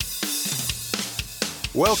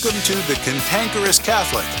Welcome to The Cantankerous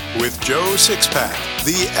Catholic with Joe Sixpack,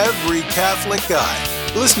 the every Catholic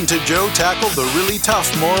guy. Listen to Joe tackle the really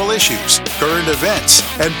tough moral issues, current events,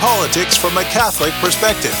 and politics from a Catholic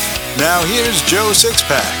perspective. Now here's Joe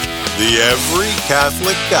Sixpack, the every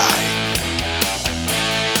Catholic guy.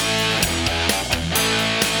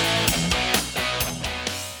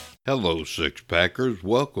 Hello, Six-Packers.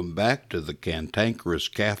 Welcome back to The Cantankerous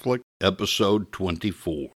Catholic, episode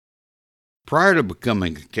 24. Prior to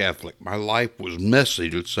becoming a Catholic, my life was messy,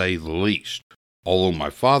 to say the least. Although my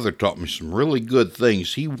father taught me some really good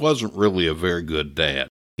things, he wasn't really a very good dad.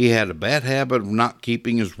 He had a bad habit of not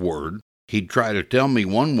keeping his word. He'd try to tell me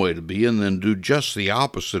one way to be and then do just the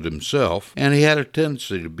opposite himself, and he had a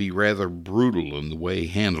tendency to be rather brutal in the way he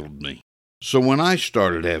handled me. So when I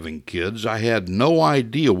started having kids, I had no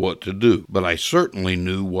idea what to do, but I certainly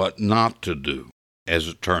knew what not to do. As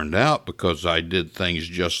it turned out, because I did things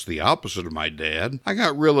just the opposite of my dad, I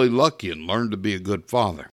got really lucky and learned to be a good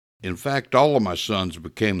father. In fact, all of my sons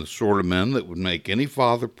became the sort of men that would make any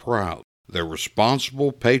father proud. They're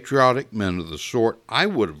responsible, patriotic men of the sort I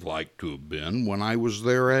would have liked to have been when I was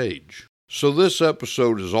their age. So this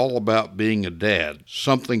episode is all about being a dad,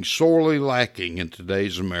 something sorely lacking in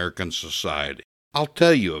today's American society. I'll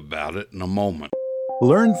tell you about it in a moment.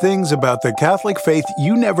 Learn things about the Catholic faith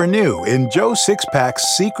you never knew in Joe Sixpack's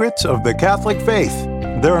Secrets of the Catholic Faith.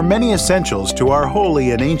 There are many essentials to our holy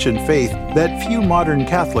and ancient faith that few modern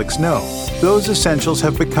Catholics know. Those essentials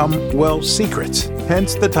have become, well, secrets,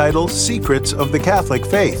 hence the title Secrets of the Catholic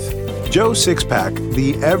Faith. Joe Sixpack,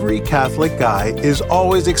 the every Catholic guy, is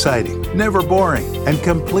always exciting, never boring, and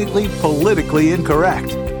completely politically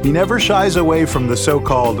incorrect. He never shies away from the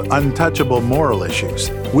so-called untouchable moral issues.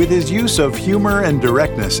 With his use of humor and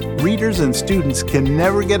directness, readers and students can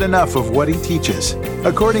never get enough of what he teaches.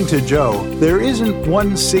 According to Joe, there isn't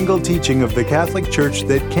one single teaching of the Catholic Church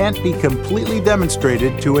that can't be completely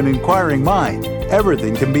demonstrated to an inquiring mind.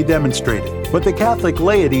 Everything can be demonstrated. But the Catholic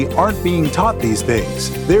laity aren't being taught these things.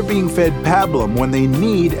 They're being fed pablum when they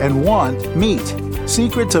need and want meat.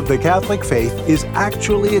 Secrets of the Catholic Faith is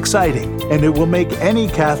actually exciting, and it will make any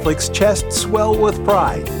Catholic's chest swell with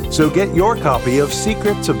pride. So get your copy of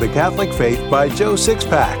Secrets of the Catholic Faith by Joe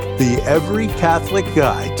Sixpack, the every Catholic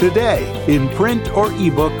guy, today in print or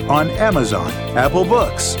ebook on Amazon, Apple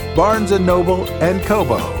Books, Barnes & Noble, and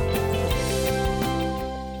Kobo.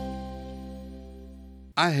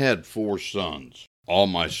 I had 4 sons. All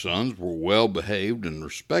my sons were well-behaved and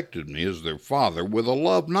respected me as their father with a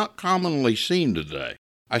love not commonly seen today.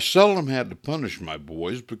 I seldom had to punish my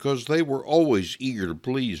boys because they were always eager to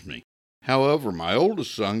please me. However, my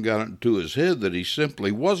oldest son got it into his head that he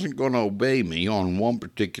simply wasn't going to obey me on one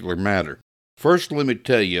particular matter. First, let me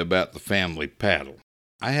tell you about the family paddle.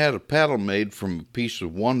 I had a paddle made from a piece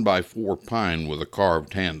of 1x4 pine with a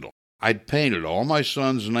carved handle. I'd painted all my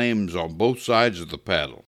sons' names on both sides of the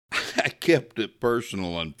paddle. I kept it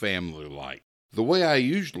personal and family-like. The way I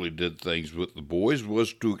usually did things with the boys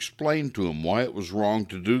was to explain to them why it was wrong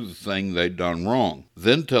to do the thing they'd done wrong,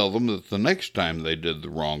 then tell them that the next time they did the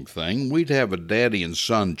wrong thing, we'd have a daddy and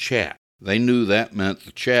son chat. They knew that meant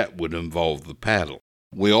the chat would involve the paddle.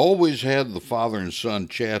 We always had the father and son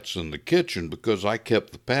chats in the kitchen because I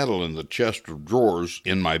kept the paddle in the chest of drawers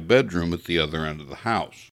in my bedroom at the other end of the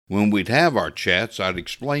house. When we'd have our chats, I'd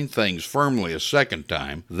explain things firmly a second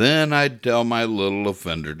time, then I'd tell my little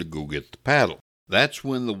offender to go get the paddle. That's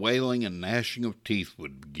when the wailing and gnashing of teeth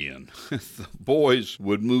would begin. The boys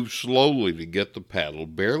would move slowly to get the paddle,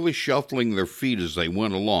 barely shuffling their feet as they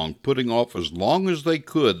went along, putting off as long as they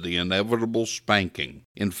could the inevitable spanking.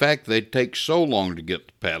 In fact, they'd take so long to get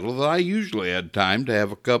the paddle that I usually had time to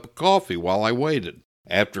have a cup of coffee while I waited.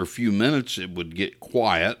 After a few minutes, it would get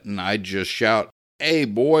quiet, and I'd just shout, "Hey,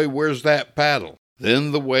 boy, where's that paddle?"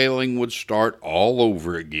 Then the wailing would start all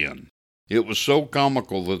over again. It was so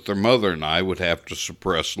comical that their mother and I would have to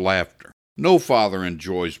suppress laughter. No father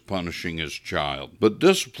enjoys punishing his child, but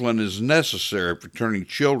discipline is necessary for turning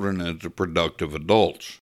children into productive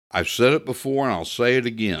adults. I've said it before and I'll say it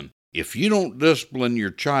again. If you don't discipline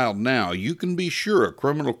your child now, you can be sure a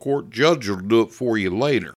criminal court judge will do it for you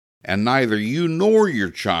later, and neither you nor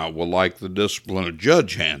your child will like the discipline a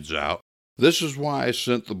judge hands out. This is why I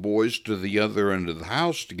sent the boys to the other end of the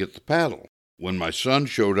house to get the paddle. When my son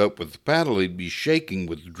showed up with the paddle, he'd be shaking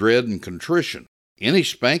with dread and contrition. Any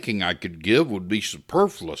spanking I could give would be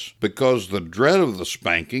superfluous, because the dread of the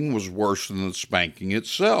spanking was worse than the spanking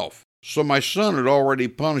itself. So my son had already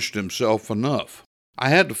punished himself enough. I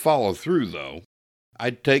had to follow through, though.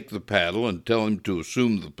 I'd take the paddle and tell him to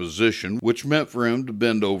assume the position, which meant for him to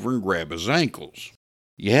bend over and grab his ankles.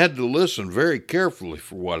 You had to listen very carefully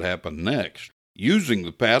for what happened next. Using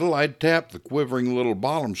the paddle, I'd tap the quivering little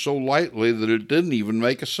bottom so lightly that it didn't even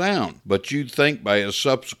make a sound, but you'd think by his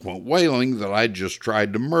subsequent wailing that I'd just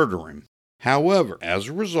tried to murder him. However, as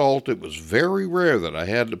a result, it was very rare that I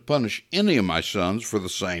had to punish any of my sons for the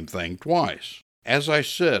same thing twice. As I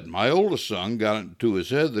said, my oldest son got it into his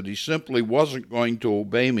head that he simply wasn't going to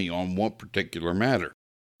obey me on one particular matter.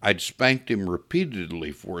 I'd spanked him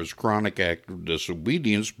repeatedly for his chronic act of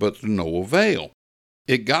disobedience, but to no avail.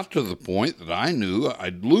 It got to the point that I knew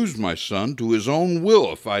I'd lose my son to his own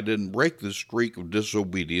will if I didn't break this streak of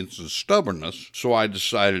disobedience and stubbornness, so I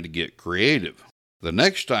decided to get creative. The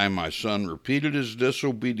next time my son repeated his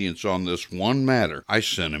disobedience on this one matter, I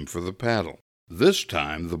sent him for the paddle. This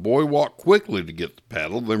time, the boy walked quickly to get the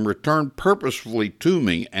paddle, then returned purposefully to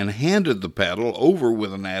me and handed the paddle over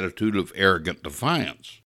with an attitude of arrogant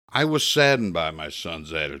defiance. I was saddened by my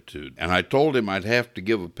son's attitude, and I told him I'd have to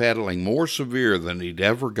give a paddling more severe than he'd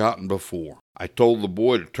ever gotten before. I told the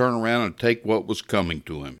boy to turn around and take what was coming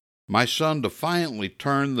to him. My son defiantly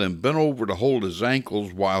turned, then bent over to hold his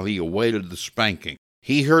ankles while he awaited the spanking.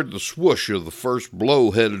 He heard the swoosh of the first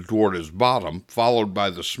blow headed toward his bottom, followed by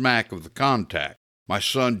the smack of the contact. My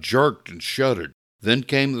son jerked and shuddered. Then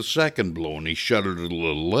came the second blow, and he shuddered a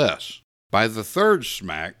little less. By the third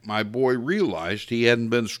smack, my boy realized he hadn't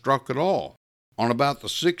been struck at all. On about the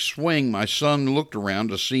sixth swing, my son looked around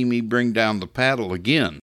to see me bring down the paddle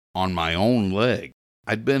again, on my own leg.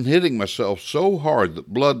 I'd been hitting myself so hard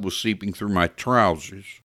that blood was seeping through my trousers.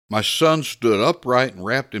 My son stood upright and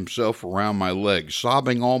wrapped himself around my leg,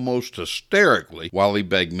 sobbing almost hysterically while he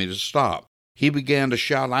begged me to stop. He began to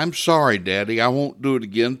shout, "I'm sorry, Daddy. I won't do it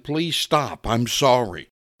again. Please stop. I'm sorry."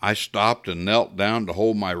 I stopped and knelt down to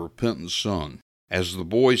hold my repentant son. As the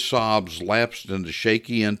boy's sobs lapsed into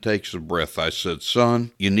shaky intakes of breath, I said,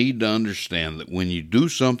 "Son, you need to understand that when you do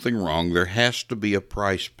something wrong, there has to be a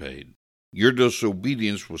price paid. Your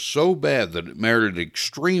disobedience was so bad that it merited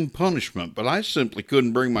extreme punishment, but I simply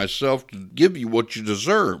couldn't bring myself to give you what you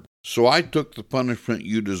deserved, so I took the punishment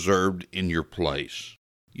you deserved in your place."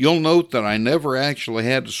 You'll note that I never actually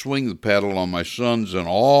had to swing the paddle on my sons in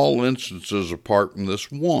all instances apart from this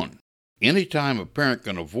one. Any time a parent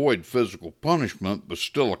can avoid physical punishment but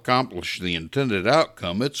still accomplish the intended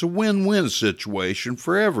outcome, it's a win-win situation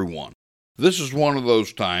for everyone. This is one of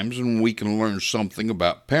those times when we can learn something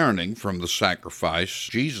about parenting from the sacrifice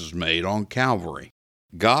Jesus made on Calvary.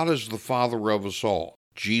 God is the Father of us all.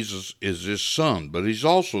 Jesus is His Son, but He's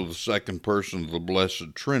also the second person of the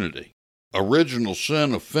Blessed Trinity. Original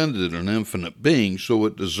sin offended an infinite being, so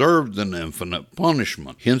it deserved an infinite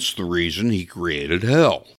punishment, hence the reason He created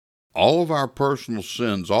hell. All of our personal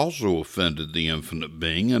sins also offended the infinite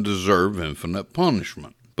being and deserve infinite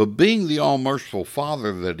punishment. But being the all-merciful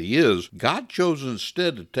Father that He is, God chose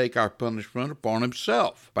instead to take our punishment upon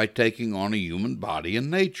Himself by taking on a human body and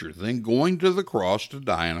nature, then going to the cross to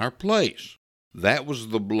die in our place. That was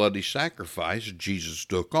the bloody sacrifice Jesus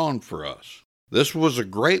took on for us. This was a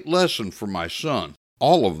great lesson for my son,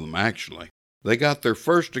 all of them actually. They got their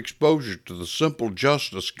first exposure to the simple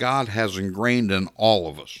justice God has ingrained in all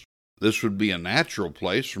of us. This would be a natural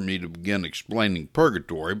place for me to begin explaining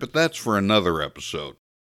purgatory, but that's for another episode.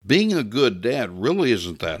 Being a good dad really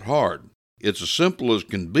isn't that hard. It's as simple as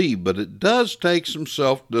can be, but it does take some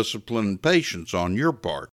self-discipline and patience on your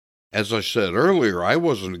part. As I said earlier, I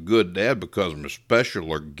wasn't a good dad because I'm special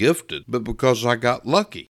or gifted, but because I got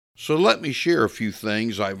lucky. So let me share a few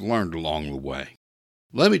things I've learned along the way.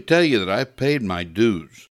 Let me tell you that I've paid my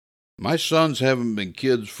dues. My sons haven't been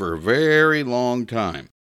kids for a very long time.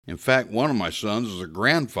 In fact, one of my sons is a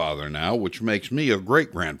grandfather now, which makes me a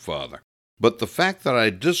great-grandfather. But the fact that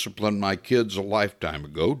I disciplined my kids a lifetime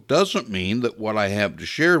ago doesn't mean that what I have to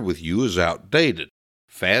share with you is outdated.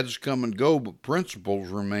 Fads come and go, but principles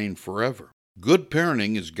remain forever. Good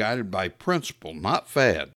parenting is guided by principle, not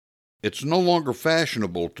fad. It's no longer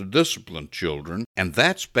fashionable to discipline children, and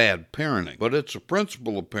that's bad parenting, but it's a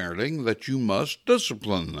principle of parenting that you must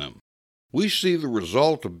discipline them. We see the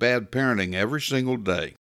result of bad parenting every single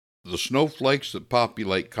day. The snowflakes that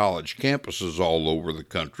populate college campuses all over the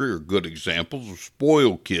country are good examples of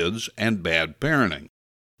spoiled kids and bad parenting.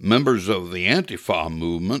 Members of the Antifa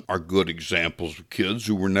movement are good examples of kids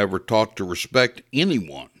who were never taught to respect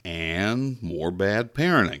anyone, and more bad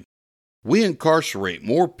parenting. We incarcerate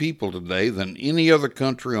more people today than any other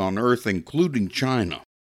country on earth, including China.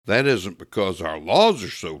 That isn't because our laws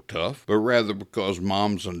are so tough, but rather because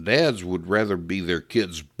moms and dads would rather be their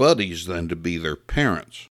kids' buddies than to be their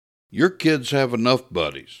parents. Your kids have enough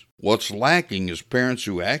buddies. What's lacking is parents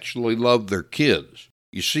who actually love their kids.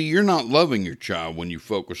 You see, you're not loving your child when you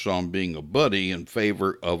focus on being a buddy in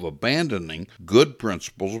favor of abandoning good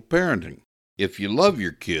principles of parenting. If you love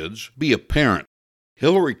your kids, be a parent.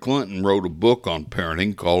 Hillary Clinton wrote a book on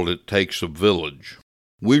parenting called It Takes a Village.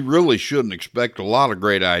 We really shouldn't expect a lot of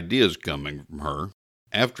great ideas coming from her.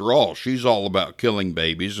 After all, she's all about killing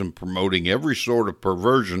babies and promoting every sort of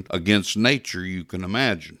perversion against nature you can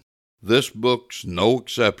imagine. This book's no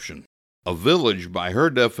exception. A village, by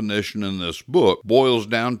her definition in this book, boils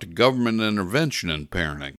down to government intervention in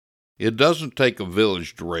parenting. It doesn't take a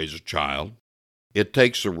village to raise a child. It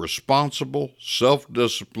takes a responsible,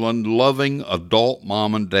 self-disciplined, loving adult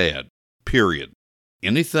mom and dad, period.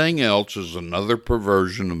 Anything else is another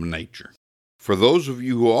perversion of nature. For those of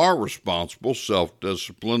you who are responsible,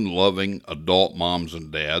 self-disciplined, loving adult moms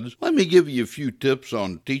and dads, let me give you a few tips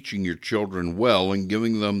on teaching your children well and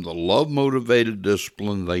giving them the love-motivated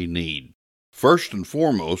discipline they need. First and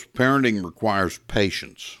foremost, parenting requires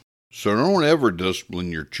patience. So don't ever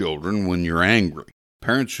discipline your children when you're angry.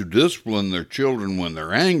 Parents who discipline their children when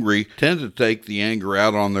they're angry tend to take the anger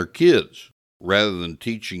out on their kids. Rather than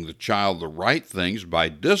teaching the child the right things by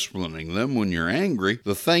disciplining them when you're angry,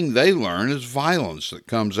 the thing they learn is violence that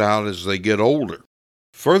comes out as they get older.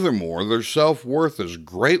 Furthermore, their self-worth is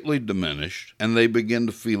greatly diminished, and they begin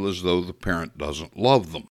to feel as though the parent doesn't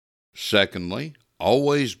love them. Secondly,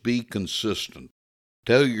 always be consistent.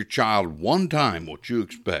 Tell your child one time what you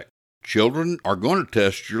expect. Children are going to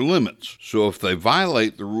test your limits, so if they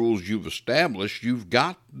violate the rules you've established, you've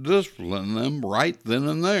got to discipline them right then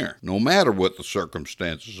and there, no matter what the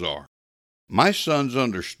circumstances are. My sons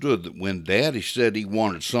understood that when Daddy said he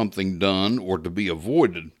wanted something done or to be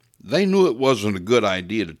avoided, they knew it wasn't a good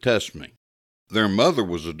idea to test me. Their mother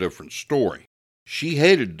was a different story. She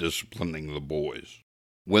hated disciplining the boys.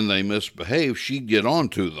 When they misbehaved, she'd get on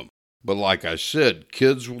to them. But like I said,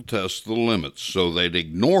 kids will test the limits, so they'd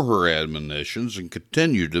ignore her admonitions and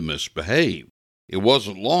continue to misbehave. It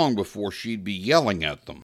wasn't long before she'd be yelling at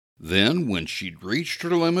them. Then, when she'd reached her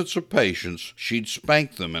limits of patience, she'd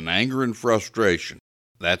spank them in anger and frustration.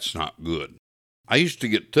 That's not good. I used to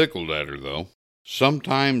get tickled at her, though.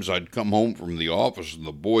 Sometimes I'd come home from the office and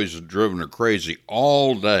the boys had driven her crazy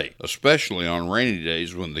all day, especially on rainy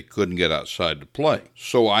days when they couldn't get outside to play.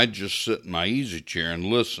 So I'd just sit in my easy chair and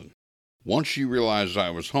listen. Once she realized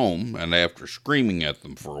I was home, and after screaming at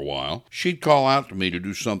them for a while, she'd call out to me to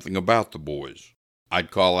do something about the boys.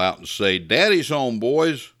 I'd call out and say, "Daddy's home,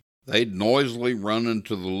 boys." They'd noisily run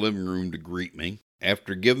into the living room to greet me.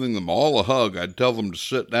 After giving them all a hug, I'd tell them to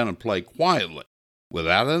sit down and play quietly.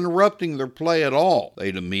 Without interrupting their play at all,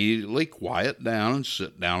 they'd immediately quiet down and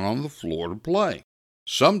sit down on the floor to play.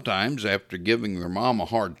 Sometimes, after giving their mom a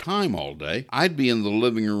hard time all day, I'd be in the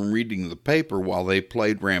living room reading the paper while they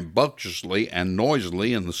played rambunctiously and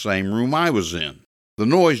noisily in the same room I was in. The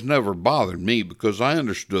noise never bothered me because I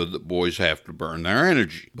understood that boys have to burn their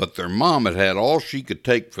energy, but their mom had had all she could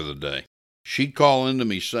take for the day. She'd call into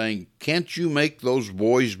me saying, "Can't you make those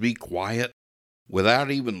boys be quiet?"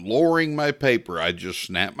 Without even lowering my paper, I'd just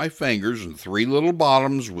snap my fingers and 3 little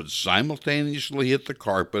bottoms would simultaneously hit the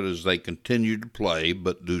carpet as they continued to play,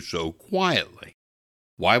 but do so quietly.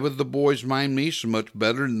 Why would the boys mind me so much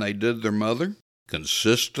better than they did their mother?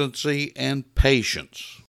 Consistency and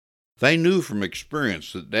patience. They knew from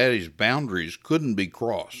experience that Daddy's boundaries couldn't be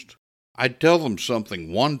crossed. I'd tell them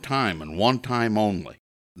something one time and one time only.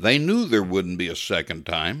 They knew there wouldn't be a second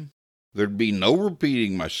time. There'd be no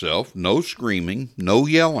repeating myself, no screaming, no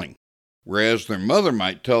yelling. Whereas their mother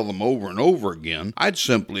might tell them over and over again, I'd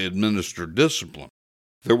simply administer discipline.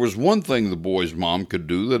 There was one thing the boy's mom could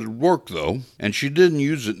do that'd work, though, and she didn't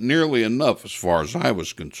use it nearly enough as far as I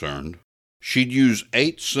was concerned. She'd use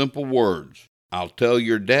 8 simple words. "I'll tell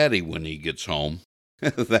your daddy when he gets home."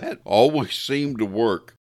 That always seemed to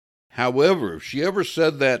work. However, if she ever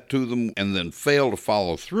said that to them and then failed to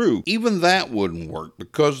follow through, even that wouldn't work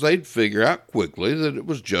because they'd figure out quickly that it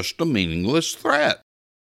was just a meaningless threat.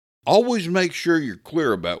 Always make sure you're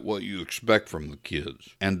clear about what you expect from the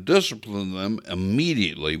kids and discipline them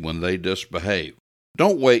immediately when they misbehave.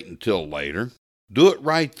 Don't wait until later. Do it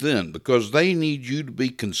right then because they need you to be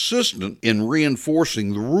consistent in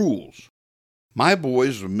reinforcing the rules. My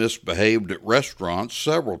boys have misbehaved at restaurants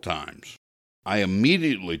several times. I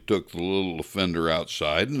immediately took the little offender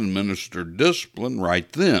outside and administered discipline right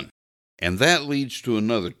then. And that leads to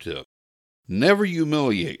another tip. Never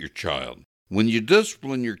humiliate your child. When you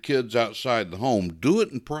discipline your kids outside the home, do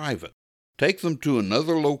it in private. Take them to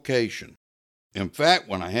another location. In fact,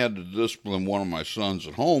 when I had to discipline one of my sons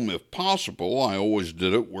at home, if possible, I always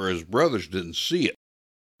did it where his brothers didn't see it.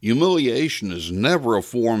 Humiliation is never a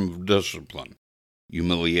form of discipline.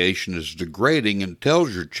 Humiliation is degrading and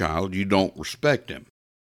tells your child you don't respect him.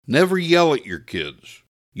 Never yell at your kids.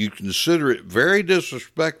 You'd consider it very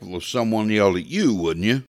disrespectful if someone yelled at you, wouldn't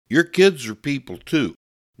you? Your kids are people too.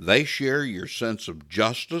 They share your sense of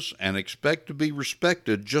justice and expect to be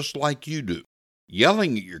respected just like you do.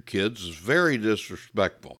 Yelling at your kids is very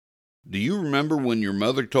disrespectful. Do you remember when your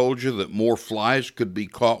mother told you that more flies could be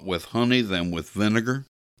caught with honey than with vinegar?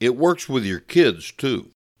 It works with your kids too.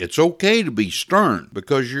 It's okay to be stern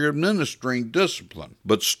because you're administering discipline,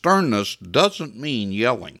 but sternness doesn't mean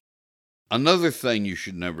yelling. Another thing you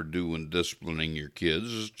should never do when disciplining your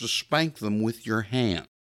kids is to spank them with your hand.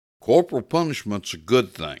 Corporal punishment's a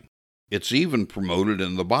good thing. It's even promoted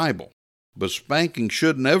in the Bible. But spanking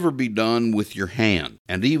should never be done with your hand,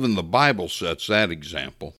 and even the Bible sets that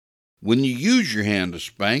example. When you use your hand to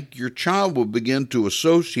spank, your child will begin to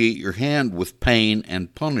associate your hand with pain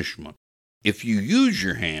and punishment. If you use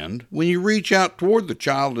your hand, when you reach out toward the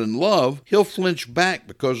child in love, he'll flinch back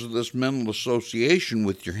because of this mental association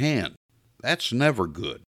with your hand. That's never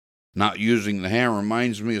good. Not using the hand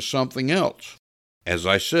reminds me of something else. As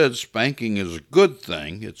I said, spanking is a good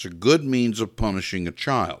thing. It's a good means of punishing a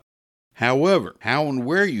child. However, how and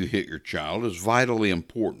where you hit your child is vitally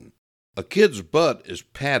important. A kid's butt is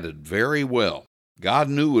padded very well. God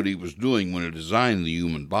knew what he was doing when he designed the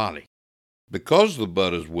human body. Because the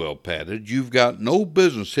butt is well padded, you've got no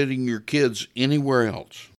business hitting your kids anywhere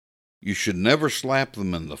else. You should never slap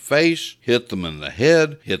them in the face, hit them in the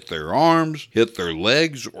head, hit their arms, hit their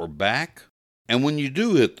legs or back. And when you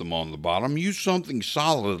do hit them on the bottom, use something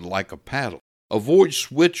solid like a paddle. Avoid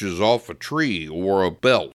switches off a tree or a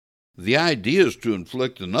belt. The idea is to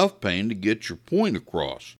inflict enough pain to get your point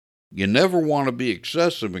across. You never want to be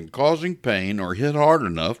excessive in causing pain or hit hard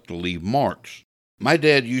enough to leave marks. My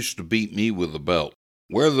dad used to beat me with a belt.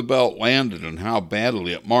 Where the belt landed and how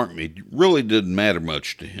badly it marked me really didn't matter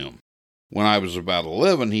much to him. When I was about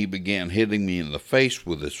 11, he began hitting me in the face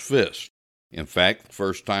with his fist. In fact, the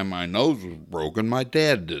first time my nose was broken, my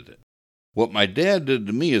dad did it. What my dad did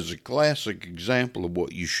to me is a classic example of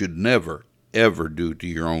what you should never, ever do to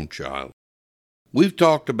your own child. We've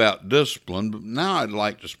talked about discipline, but now I'd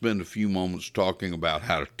like to spend a few moments talking about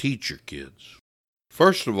how to teach your kids.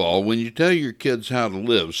 First of all, when you tell your kids how to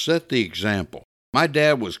live, set the example. My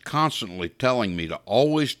dad was constantly telling me to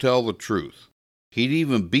always tell the truth. He'd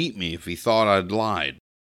even beat me if he thought I'd lied.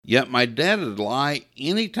 Yet my dad would lie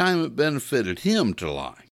any time it benefited him to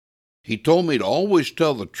lie. He told me to always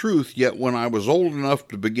tell the truth, yet when I was old enough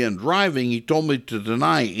to begin driving, he told me to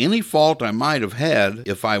deny any fault I might have had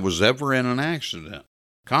if I was ever in an accident.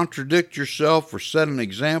 Contradict yourself or set an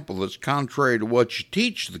example that's contrary to what you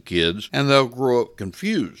teach the kids, and they'll grow up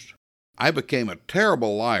confused. I became a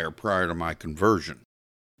terrible liar prior to my conversion.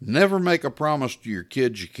 Never make a promise to your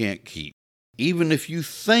kids you can't keep. Even if you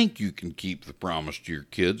think you can keep the promise to your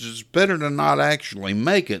kids, it's better to not actually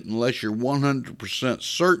make it unless you're 100%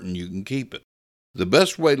 certain you can keep it. The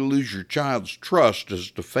best way to lose your child's trust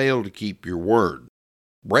is to fail to keep your word.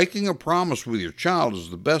 Breaking a promise with your child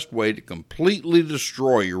is the best way to completely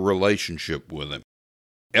destroy your relationship with him.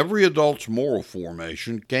 Every adult's moral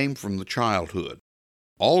formation came from the childhood.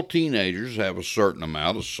 All teenagers have a certain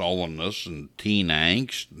amount of sullenness and teen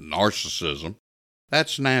angst and narcissism.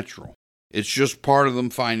 That's natural. It's just part of them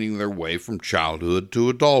finding their way from childhood to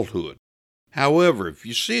adulthood. However, if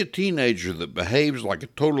you see a teenager that behaves like a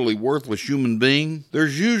totally worthless human being,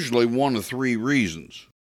 there's usually one of three reasons.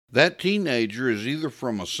 That teenager is either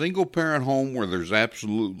from a single-parent home where there's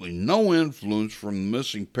absolutely no influence from the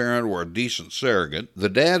missing parent or a decent surrogate, the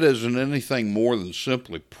dad isn't anything more than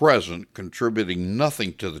simply present, contributing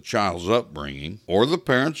nothing to the child's upbringing, or the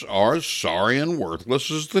parents are as sorry and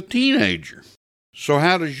worthless as the teenager. So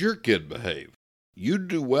how does your kid behave? You'd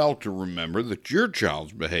do well to remember that your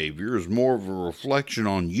child's behavior is more of a reflection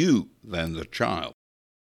on you than the child.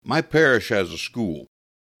 My parish has a school.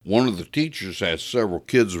 One of the teachers has several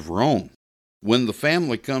kids of her own. When the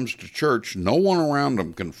family comes to church, no one around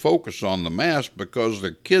them can focus on the Mass because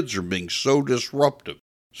their kids are being so disruptive.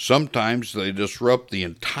 Sometimes they disrupt the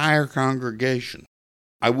entire congregation.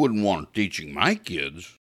 I wouldn't want her teaching my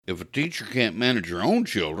kids. If a teacher can't manage her own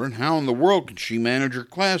children, how in the world can she manage her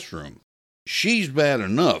classroom? She's bad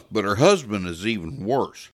enough, but her husband is even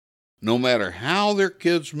worse. No matter how their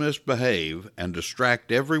kids misbehave and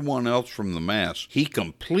distract everyone else from the Mass, he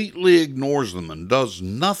completely ignores them and does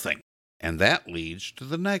nothing. And that leads to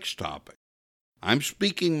the next topic. I'm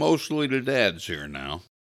speaking mostly to dads here now.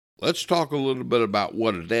 Let's talk a little bit about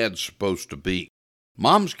what a dad's supposed to be.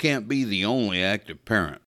 Moms can't be the only active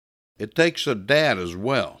parent. It takes a dad as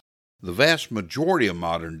well. The vast majority of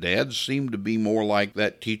modern dads seem to be more like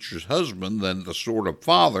that teacher's husband than the sort of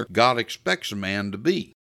father God expects a man to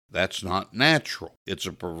be. That's not natural. It's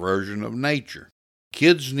a perversion of nature.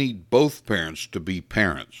 Kids need both parents to be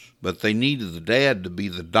parents, but they need the dad to be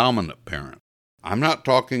the dominant parent. I'm not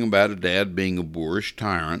talking about a dad being a boorish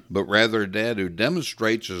tyrant, but rather a dad who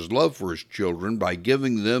demonstrates his love for his children by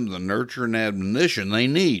giving them the nurture and admonition they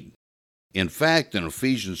need. In fact, in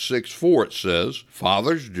Ephesians 6:4 it says,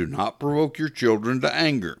 "Fathers, do not provoke your children to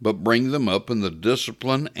anger, but bring them up in the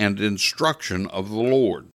discipline and instruction of the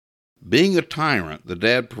Lord." Being a tyrant, the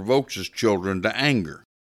dad provokes his children to anger.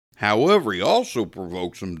 However, he also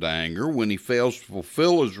provokes them to anger when he fails to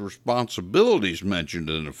fulfill his responsibilities mentioned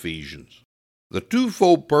in Ephesians. The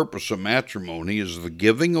twofold purpose of matrimony is the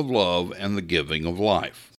giving of love and the giving of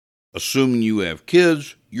life. Assuming you have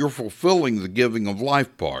kids, you're fulfilling the giving of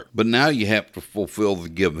life part, but now you have to fulfill the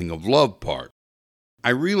giving of love part.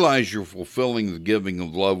 I realize you're fulfilling the giving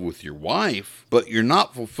of love with your wife, but you're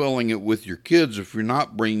not fulfilling it with your kids if you're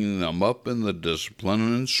not bringing them up in the discipline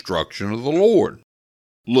and instruction of the Lord.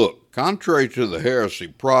 Look, contrary to the heresy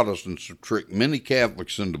Protestants have tricked many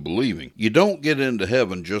Catholics into believing, you don't get into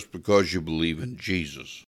heaven just because you believe in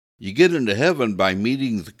Jesus. You get into heaven by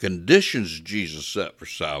meeting the conditions Jesus set for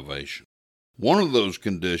salvation. One of those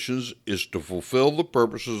conditions is to fulfill the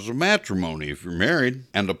purposes of matrimony if you're married,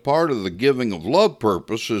 and a part of the giving of love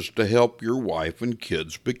purpose is to help your wife and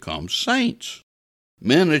kids become saints.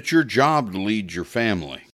 Men, it's your job to lead your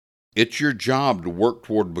family. It's your job to work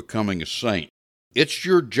toward becoming a saint. It's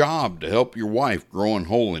your job to help your wife grow in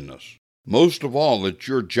holiness. Most of all, it's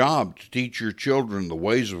your job to teach your children the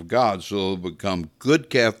ways of God so they'll become good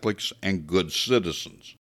Catholics and good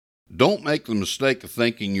citizens. Don't make the mistake of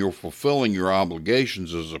thinking you're fulfilling your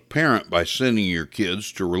obligations as a parent by sending your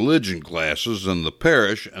kids to religion classes in the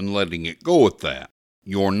parish and letting it go at that.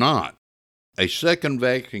 You're not. A Second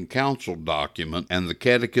Vatican Council document and the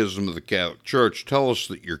Catechism of the Catholic Church tell us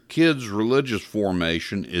that your kids' religious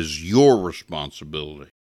formation is your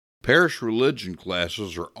responsibility. Parish religion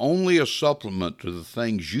classes are only a supplement to the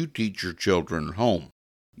things you teach your children at home.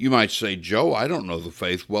 You might say, "Joe, I don't know the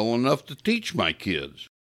faith well enough to teach my kids."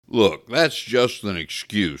 Look, that's just an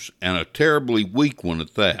excuse, and a terribly weak one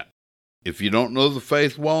at that. If you don't know the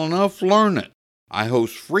faith well enough, learn it. I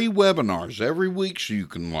host free webinars every week so you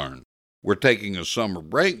can learn. We're taking a summer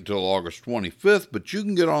break until August 25th, but you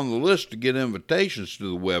can get on the list to get invitations to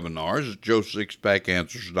the webinars at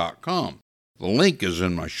joe6packanswers.com. The link is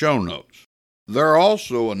in my show notes. There are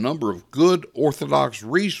also a number of good Orthodox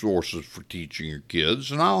resources for teaching your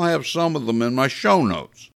kids, and I'll have some of them in my show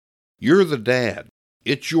notes. You're the dad.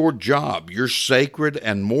 It's your job, your sacred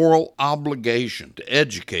and moral obligation to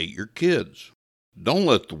educate your kids. Don't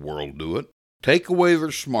let the world do it. Take away their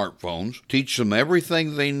smartphones, teach them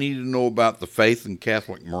everything they need to know about the faith and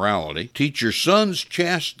Catholic morality, teach your sons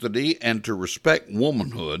chastity and to respect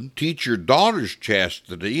womanhood, teach your daughters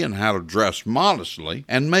chastity and how to dress modestly,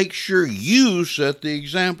 and make sure you set the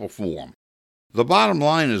example for them. The bottom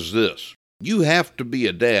line is this: you have to be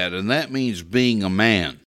a dad, and that means being a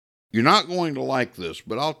man. You're not going to like this,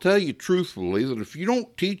 but I'll tell you truthfully that if you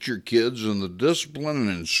don't teach your kids in the discipline and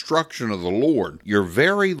instruction of the Lord, you're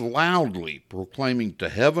very loudly proclaiming to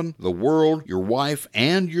heaven, the world, your wife,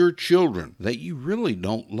 and your children that you really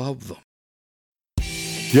don't love them.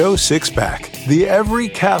 Joe Sixpack, the Every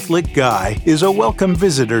Catholic Guy, is a welcome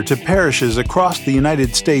visitor to parishes across the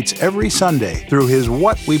United States every Sunday through his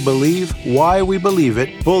What We Believe, Why We Believe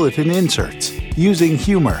It bulletin inserts. Using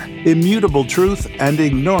humor, immutable truth, and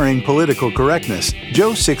ignoring political correctness,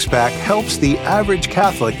 Joe Sixpack helps the average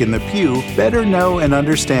Catholic in the pew better know and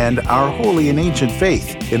understand our holy and ancient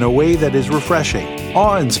faith in a way that is refreshing,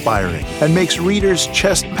 awe-inspiring, and makes readers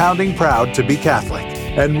chest-pounding proud to be Catholic.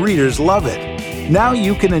 And readers love it. Now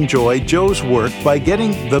you can enjoy Joe's work by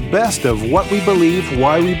getting the best of What We Believe,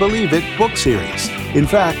 Why We Believe It book series. In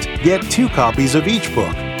fact, get 2 copies of each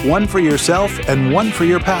book, one for yourself and one for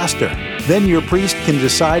your pastor. Then your priest can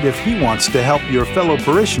decide if he wants to help your fellow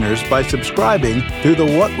parishioners by subscribing to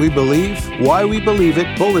the What We Believe, Why We Believe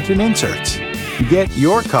It bulletin inserts. Get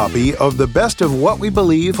your copy of The Best of What We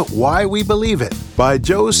Believe, Why We Believe It by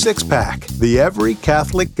Joe Sixpack, the Every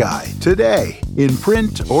Catholic Guy, today in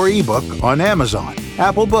print or ebook on Amazon,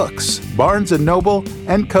 Apple Books, Barnes & Noble,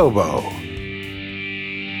 and Kobo.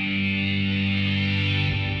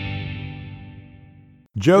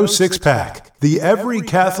 Joe Sixpack, the Every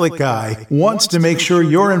Catholic Guy, wants to make sure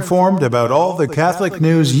you're informed about all the Catholic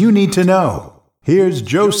news you need to know. Here's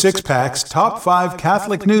Joe Sixpack's top 5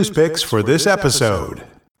 Catholic news picks for this episode.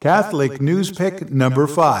 Catholic news pick number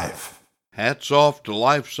 5. Hats off to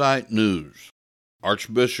LifeSite News.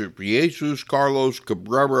 Archbishop Jesus Carlos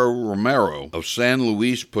Cabrera Romero of San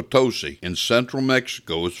Luis Potosi in central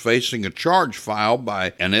Mexico is facing a charge filed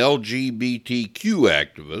by an LGBTQ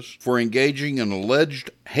activist for engaging in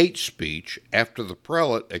alleged hate speech after the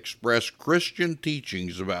prelate expressed Christian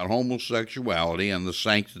teachings about homosexuality and the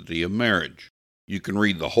sanctity of marriage. You can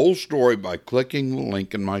read the whole story by clicking the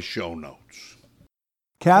link in my show notes.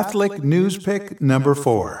 Catholic News Pick number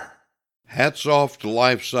 4. Hats off to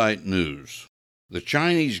LifeSite News. The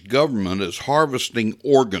Chinese government is harvesting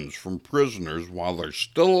organs from prisoners while they're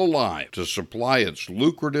still alive to supply its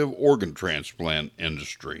lucrative organ transplant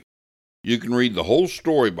industry. You can read the whole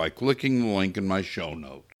story by clicking the link in my show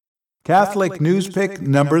notes. Catholic News Pick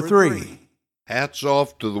number 3. Hats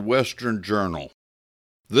off to the Western Journal.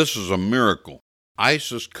 This is a miracle.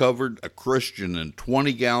 ISIS covered a Christian in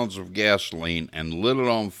 20 gallons of gasoline and lit it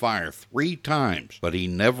on fire 3 times, but he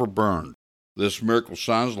never burned. This miracle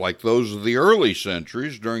sounds like those of the early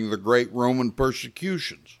centuries during the great Roman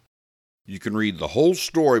persecutions. You can read the whole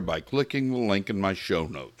story by clicking the link in my show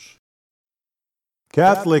notes.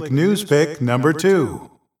 Catholic News Pick number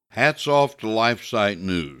 2. Hats off to LifeSite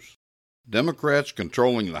News. Democrats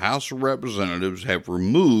controlling the House of Representatives have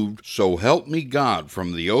removed "So Help Me God"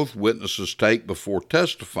 from the oath witnesses take before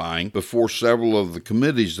testifying before several of the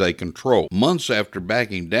committees they control, months after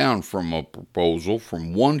backing down from a proposal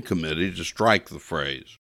from one committee to strike the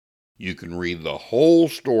phrase. You can read the whole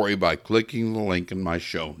story by clicking the link in my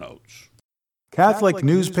show notes. Catholic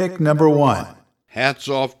News Pick number 1. Hats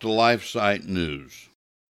off to LifeSite News.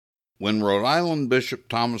 When Rhode Island Bishop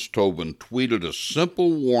Thomas Tobin tweeted a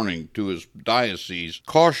simple warning to his diocese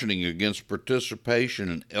cautioning against participation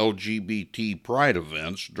in LGBT pride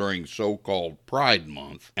events during so-called Pride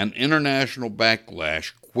Month, an international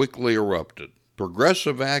backlash quickly erupted.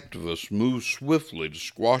 Progressive activists moved swiftly to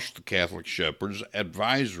squash the Catholic shepherd's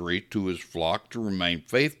advisory to his flock to remain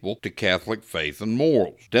faithful to Catholic faith and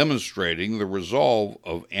morals, demonstrating the resolve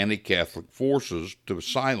of anti-Catholic forces to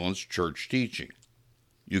silence church teaching.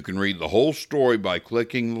 You can read the whole story by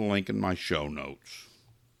clicking the link in my show notes.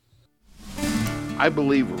 I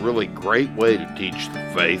believe a really great way to teach the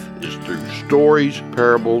faith is through stories,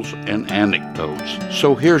 parables, and anecdotes.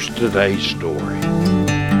 So here's today's story.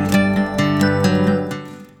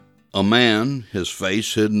 A man, his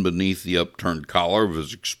face hidden beneath the upturned collar of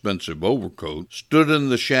his expensive overcoat, stood in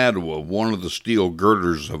the shadow of one of the steel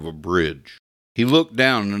girders of a bridge. He looked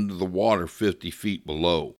down into the water 50 feet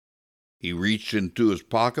below. He reached into his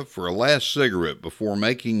pocket for a last cigarette before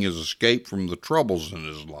making his escape from the troubles in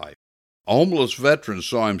his life. A homeless veteran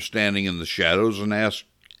saw him standing in the shadows and asked,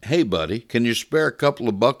 "Hey, buddy, can you spare a couple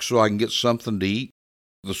of bucks so I can get something to eat?"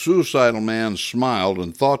 The suicidal man smiled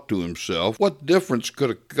and thought to himself, what difference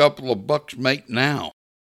could a couple of bucks make now?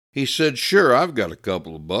 He said, "Sure, I've got a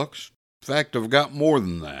couple of bucks. In fact, I've got more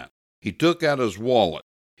than that." He took out his wallet.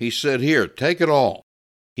 He said, "Here, take it all."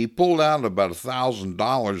 He pulled out about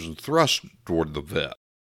 $1,000 and thrust it toward the vet.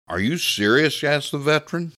 "Are you serious?" asked the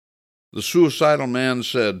veteran. The suicidal man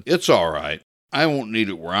said, "It's all right. I won't need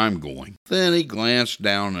it where I'm going." Then he glanced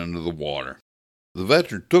down into the water. The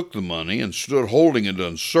veteran took the money and stood holding it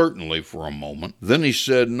uncertainly for a moment. Then he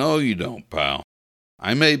said, "No, you don't, pal.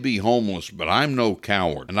 I may be homeless, but I'm no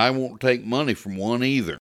coward, and I won't take money from one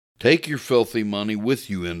either. Take your filthy money with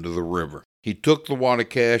you into the river." He took the wad of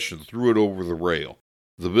cash and threw it over the rail.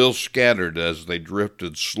 The bills scattered as they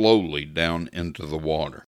drifted slowly down into the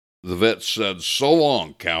water. The vet said, "So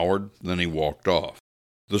long, coward." Then he walked off.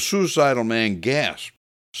 The suicidal man gasped.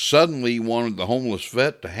 Suddenly he wanted the homeless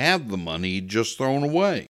vet to have the money he'd just thrown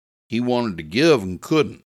away. He wanted to give and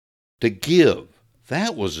couldn't. To give,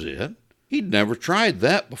 that was it. He'd never tried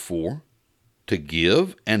that before. To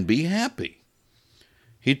give and be happy.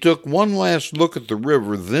 He took one last look at the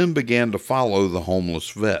river, then began to follow the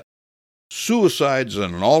homeless vet. Suicide's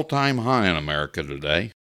at an all-time high in America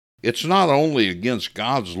today. It's not only against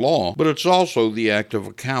God's law, but it's also the act of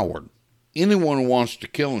a coward. Anyone who wants to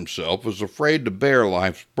kill himself is afraid to bear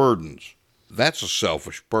life's burdens. That's a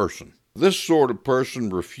selfish person. This sort of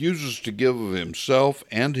person refuses to give of himself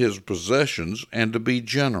and his possessions and to be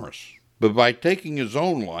generous. But by taking his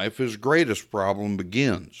own life, his greatest problem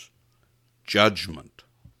begins: judgment.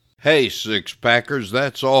 Hey, six-packers,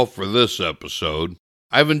 that's all for this episode.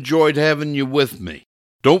 I've enjoyed having you with me.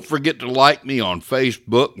 Don't forget to like me on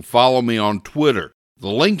Facebook and follow me on Twitter. The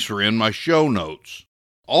links are in my show notes.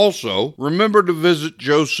 Also, remember to visit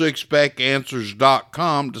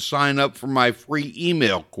joesixpackanswers.com to sign up for my free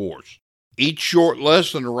email course. Each short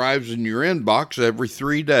lesson arrives in your inbox every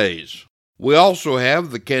 3 days. We also have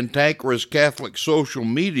the Cantankerous Catholic social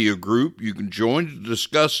media group you can join to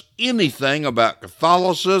discuss anything about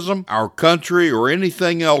Catholicism, our country, or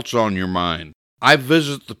anything else on your mind. I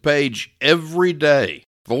visit the page every day.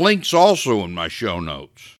 The link's also in my show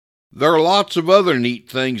notes. There are lots of other neat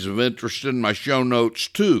things of interest in my show notes,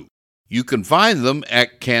 too. You can find them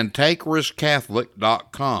at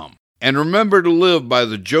cantankerouscatholic.com. And remember to live by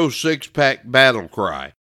the Joe Sixpack battle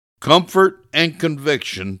cry. Comfort and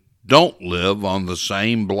conviction don't live on the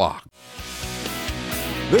same block.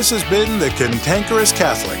 This has been The Cantankerous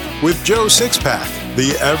Catholic with Joe Sixpack,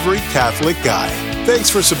 the Every Catholic Guy. Thanks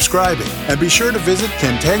for subscribing, and be sure to visit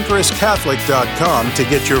cantankerouscatholic.com to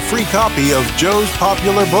get your free copy of Joe's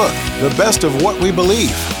popular book, The Best of What We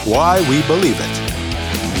Believe, Why We Believe It.